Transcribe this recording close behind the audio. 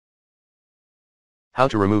How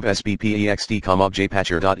to remove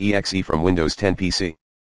SppExtComObjPatcher.exe from Windows 10 PC.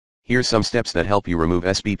 Here's some steps that help you remove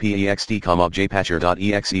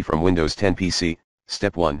SppExtComObjPatcher.exe from Windows 10 PC.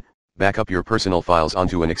 Step 1. Backup your personal files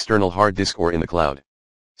onto an external hard disk or in the cloud.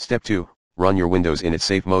 Step 2. Run your Windows in its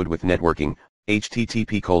safe mode with networking,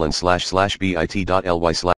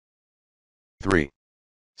 http://bit.ly/. 3.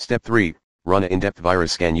 Step 3. Run an in-depth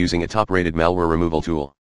virus scan using a top-rated malware removal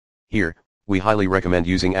tool. Here, we highly recommend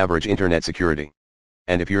using Average Internet Security.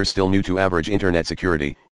 And if you're still new to Average Internet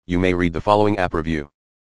Security, you may read the following app review.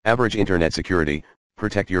 Average Internet Security,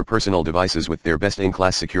 protect your personal devices with their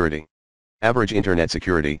best-in-class security. Average Internet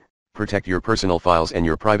Security, protect your personal files and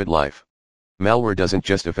your private life. Malware doesn't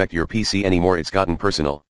just affect your PC anymore, it's gotten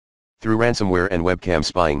personal. Through ransomware and webcam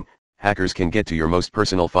spying, hackers can get to your most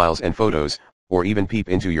personal files and photos, or even peep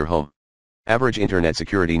into your home. Average Internet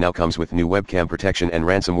Security now comes with new webcam protection and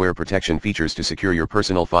ransomware protection features to secure your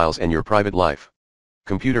personal files and your private life.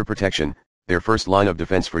 Computer protection, their first line of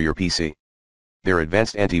defense for your PC. Their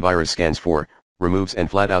advanced antivirus scans for, removes and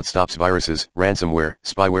flat-out stops viruses, ransomware,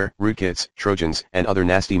 spyware, rootkits, trojans, and other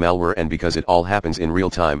nasty malware, and because it all happens in real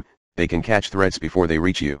time, they can catch threats before they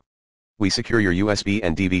reach you. We secure your USB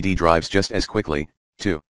and DVD drives just as quickly,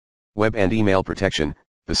 too. Web and email protection,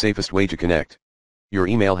 the safest way to connect. Your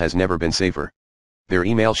email has never been safer. Their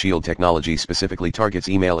Email Shield technology specifically targets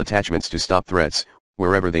email attachments to stop threats,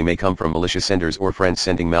 wherever they may come from malicious senders or friends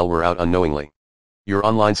sending malware out unknowingly. Your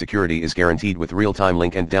online security is guaranteed with real-time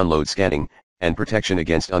link and download scanning, and protection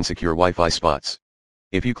against unsecure Wi-Fi spots.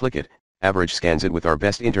 If you click it, Average scans it with our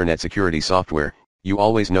best internet security software, you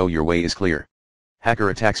always know your way is clear. Hacker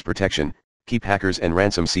attacks protection, keep hackers and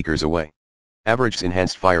ransom seekers away. Average's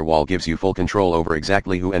enhanced firewall gives you full control over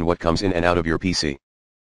exactly who and what comes in and out of your PC.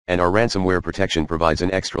 And our ransomware protection provides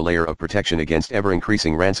an extra layer of protection against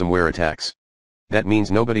ever-increasing ransomware attacks. That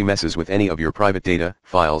means nobody messes with any of your private data,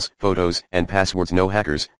 files, photos, and passwords. No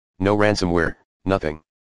hackers, no ransomware, nothing.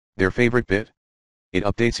 Their favorite bit? It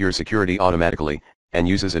updates your security automatically, and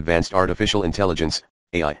uses advanced artificial intelligence,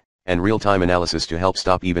 AI, and real-time analysis to help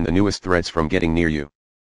stop even the newest threats from getting near you.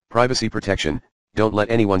 Privacy protection, don't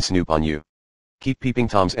let anyone snoop on you. Keep peeping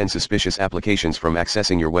toms and suspicious applications from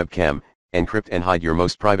accessing your webcam, encrypt and hide your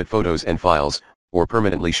most private photos and files, or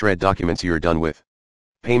permanently shred documents you're done with.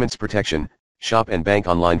 Payments protection, shop and bank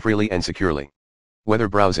online freely and securely. Whether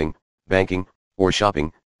browsing, banking, or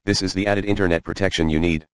shopping, this is the added internet protection you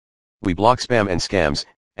need. We block spam and scams,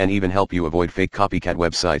 and even help you avoid fake copycat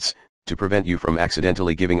websites, to prevent you from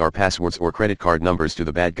accidentally giving our passwords or credit card numbers to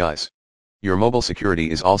the bad guys. Your mobile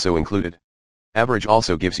security is also included. Average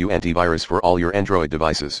also gives you antivirus for all your Android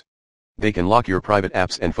devices. They can lock your private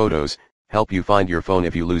apps and photos, help you find your phone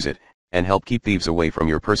if you lose it, and help keep thieves away from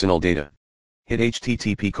your personal data. Hit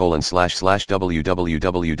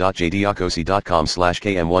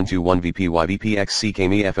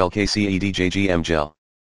http://www.jdocc.com/km121vpyvpxckmeflkcedjgmgel.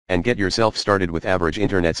 And get yourself started with Average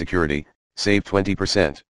Internet Security, save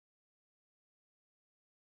 20%.